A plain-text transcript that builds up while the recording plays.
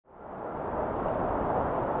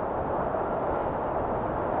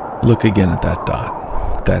Look again at that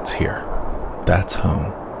dot. That's here. That's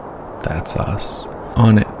home. That's us.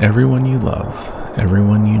 On it, everyone you love,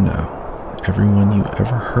 everyone you know, everyone you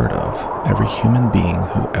ever heard of, every human being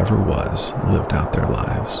who ever was, lived out their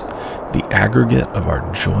lives. The aggregate of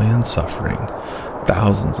our joy and suffering,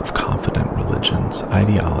 thousands of confident religions,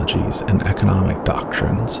 ideologies, and economic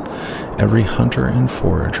doctrines, every hunter and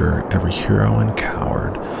forager, every hero and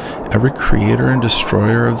coward, every creator and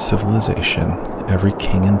destroyer of civilization, every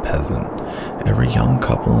king and peasant, every young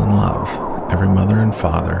couple in love, every mother and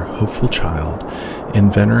father, hopeful child,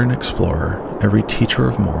 inventor and explorer, every teacher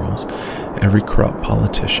of morals, every corrupt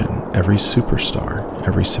politician, every superstar,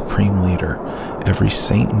 every supreme leader, every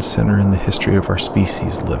saint and sinner in the history of our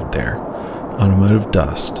species lived there, on a mote of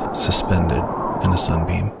dust, suspended in a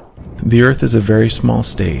sunbeam. The Earth is a very small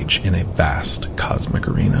stage in a vast cosmic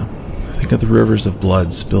arena. Think of the rivers of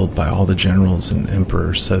blood spilled by all the generals and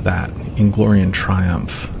emperors so that, in glory and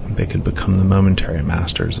triumph, they could become the momentary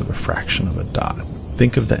masters of a fraction of a dot.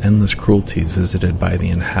 Think of the endless cruelties visited by the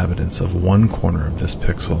inhabitants of one corner of this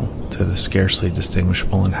pixel to the scarcely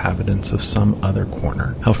distinguishable inhabitants of some other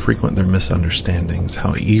corner. How frequent their misunderstandings,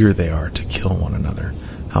 how eager they are to kill one another,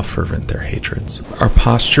 how fervent their hatreds. Our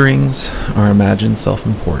posturings, our imagined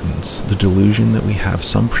self-importance, the delusion that we have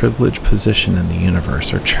some privileged position in the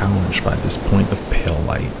universe are challenged by this point of pale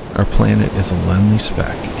light. Our planet is a lonely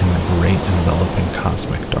speck in the great enveloping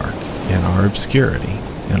cosmic dark. In our obscurity,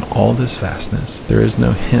 in all this vastness, there is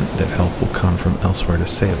no hint that help will come from elsewhere to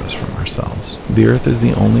save us from ourselves. The Earth is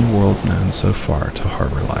the only world known so far to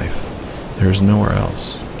harbor life. There is nowhere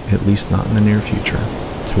else, at least not in the near future,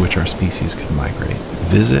 to which our species could migrate.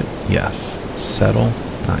 Visit, yes. Settle,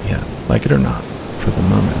 not yet. Like it or not, for the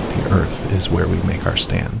moment, the Earth is where we make our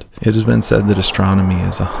stand. It has been said that astronomy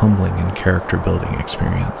is a humbling and character-building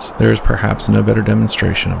experience. There is perhaps no better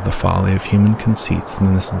demonstration of the folly of human conceits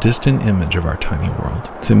than this distant image of our tiny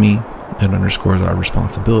world. To me, it underscores our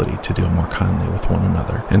responsibility to deal more kindly with one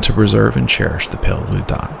another and to preserve and cherish the pale blue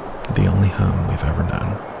dot, the only home we've ever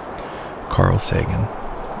known. Carl Sagan,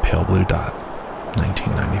 Pale Blue Dot,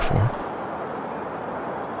 1994.